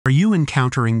Are you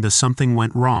encountering the "something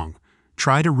went wrong,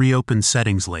 try to reopen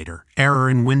settings later" error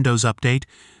in Windows Update?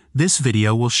 This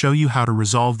video will show you how to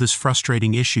resolve this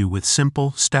frustrating issue with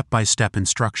simple, step-by-step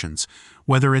instructions.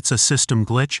 Whether it's a system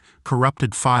glitch,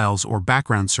 corrupted files, or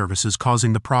background services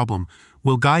causing the problem,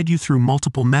 we'll guide you through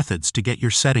multiple methods to get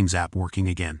your settings app working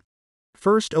again.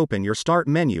 First, open your Start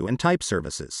menu and type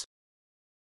Services.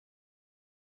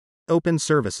 Open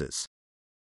Services.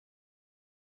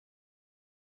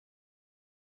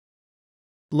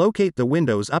 Locate the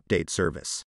Windows Update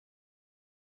service.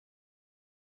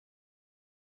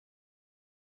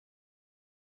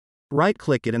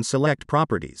 Right-click it and select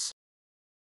Properties.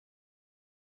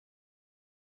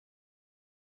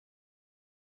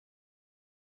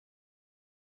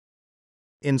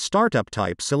 In Startup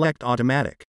type, select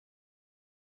Automatic.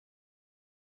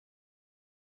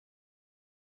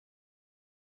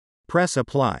 Press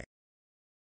Apply.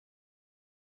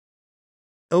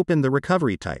 Open the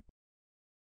Recovery type.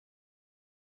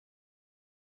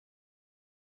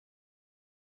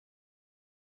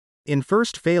 In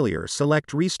first failure,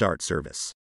 select Restart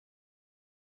service.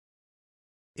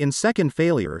 In second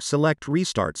failure, select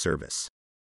Restart service.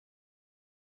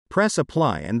 Press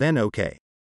Apply and then OK.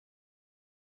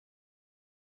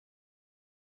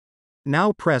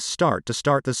 Now press Start to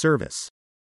start the service.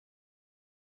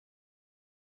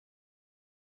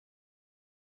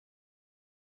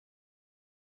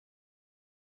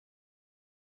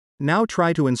 Now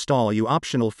try to install your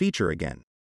optional feature again.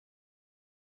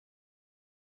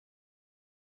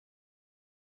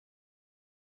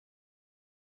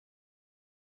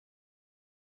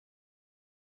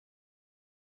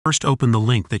 First, open the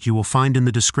link that you will find in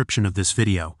the description of this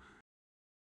video.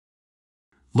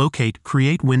 Locate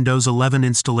Create Windows 11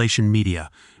 Installation Media.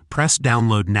 Press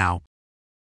Download Now.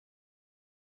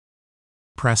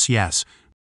 Press Yes.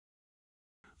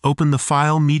 Open the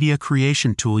File Media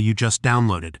Creation tool you just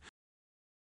downloaded.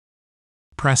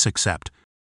 Press Accept.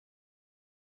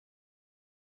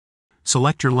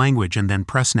 Select your language and then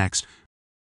press Next.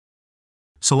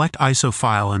 Select ISO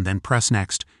file and then press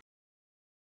Next.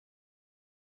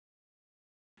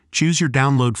 Choose your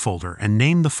download folder and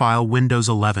name the file Windows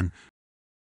 11.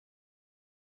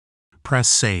 Press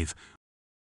Save.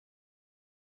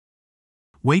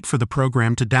 Wait for the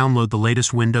program to download the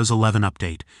latest Windows 11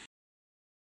 update.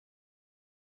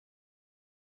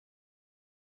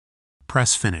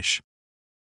 Press Finish.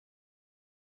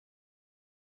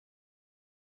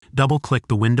 Double-click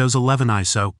the Windows 11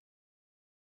 ISO.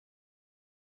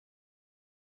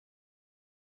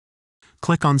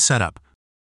 Click on Setup.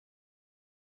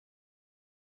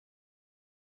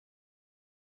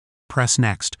 Press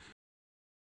Next.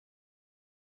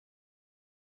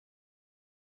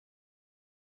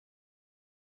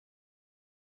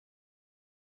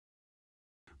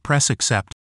 Press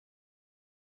Accept.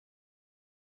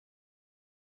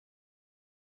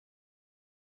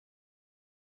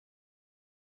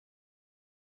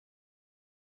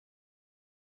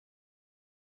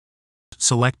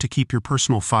 Select to keep your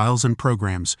personal files and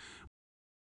programs.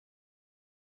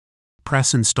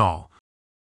 Press Install.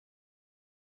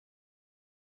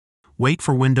 Wait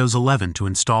for Windows 11 to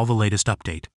install the latest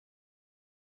update.